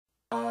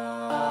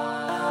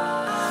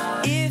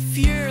If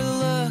you're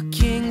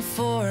looking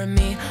for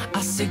me,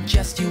 I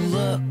suggest you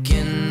look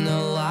in the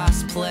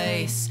last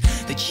place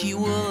that you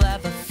will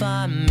ever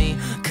find me.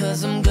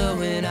 'Cause I'm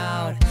going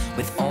out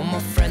with all my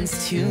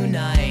friends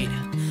tonight,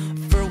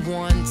 for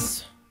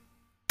once.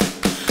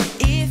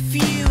 If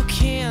you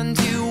can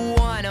do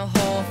one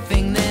whole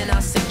thing, then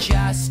I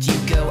suggest you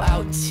go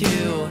out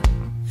too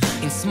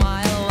and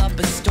smile up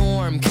a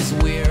storm. 'Cause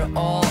we're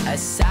all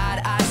as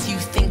sad as you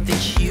think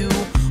that you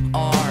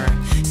are.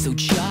 So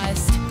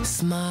just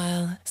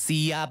smile.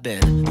 See, I've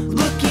been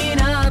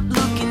looking up,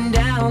 looking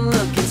down,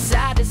 looking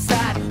side to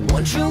side,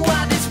 wondering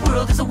why this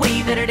world is the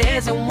way that it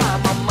is, and why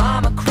my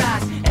mama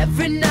cries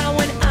every night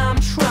when I'm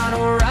trying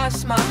to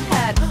rest my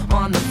head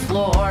on the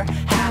floor,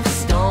 half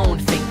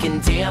stoned, thinking,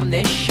 damn,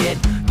 this shit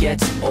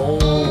gets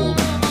old.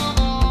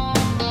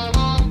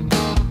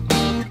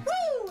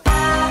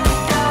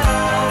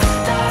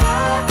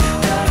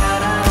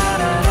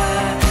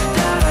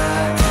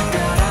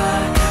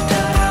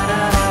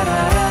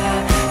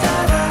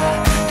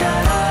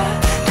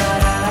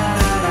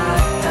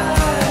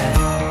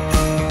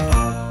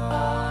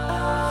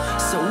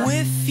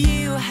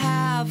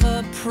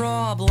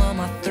 Problem,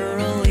 I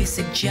thoroughly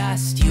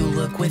suggest you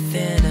look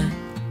within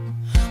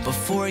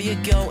before you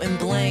go and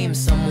blame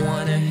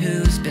someone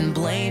who's been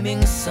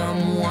blaming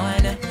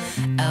someone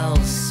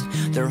else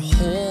their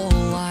whole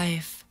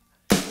life.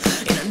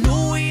 And I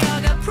know we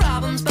all got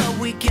problems, but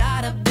we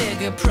got a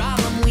bigger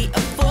problem. We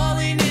are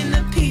falling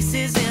into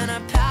pieces, and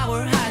our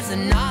power hides the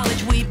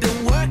knowledge. We've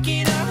been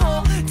working our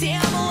whole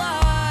damn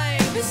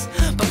lives,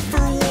 but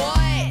for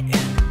what?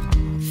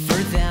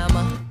 For them.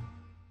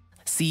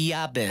 See,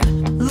 I've been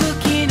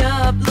looking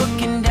up,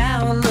 looking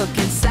down,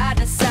 looking side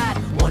to side,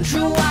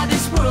 wondering why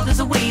this world is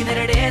the way that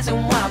it is,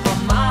 and why my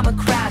mama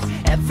cries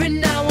every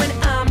night when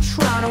I'm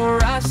trying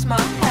to rest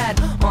my head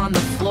on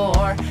the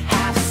floor,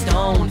 half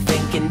stoned,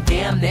 thinking,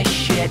 damn, this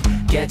shit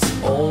gets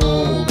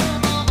old.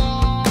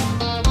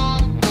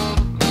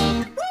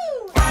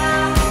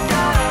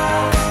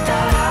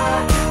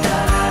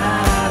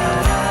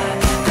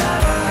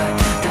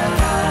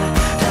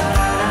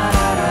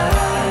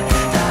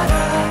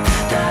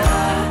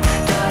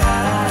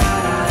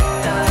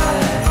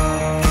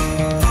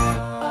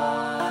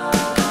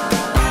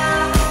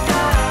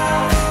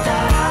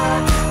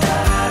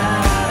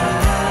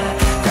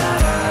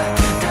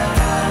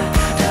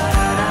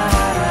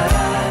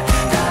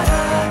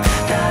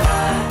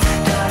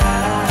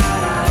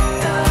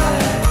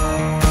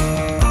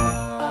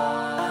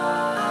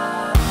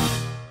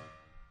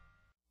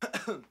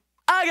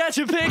 I got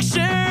your picture,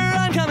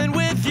 I'm coming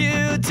with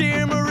you,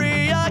 dear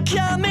Maria,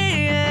 come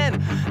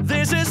in.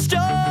 There's a story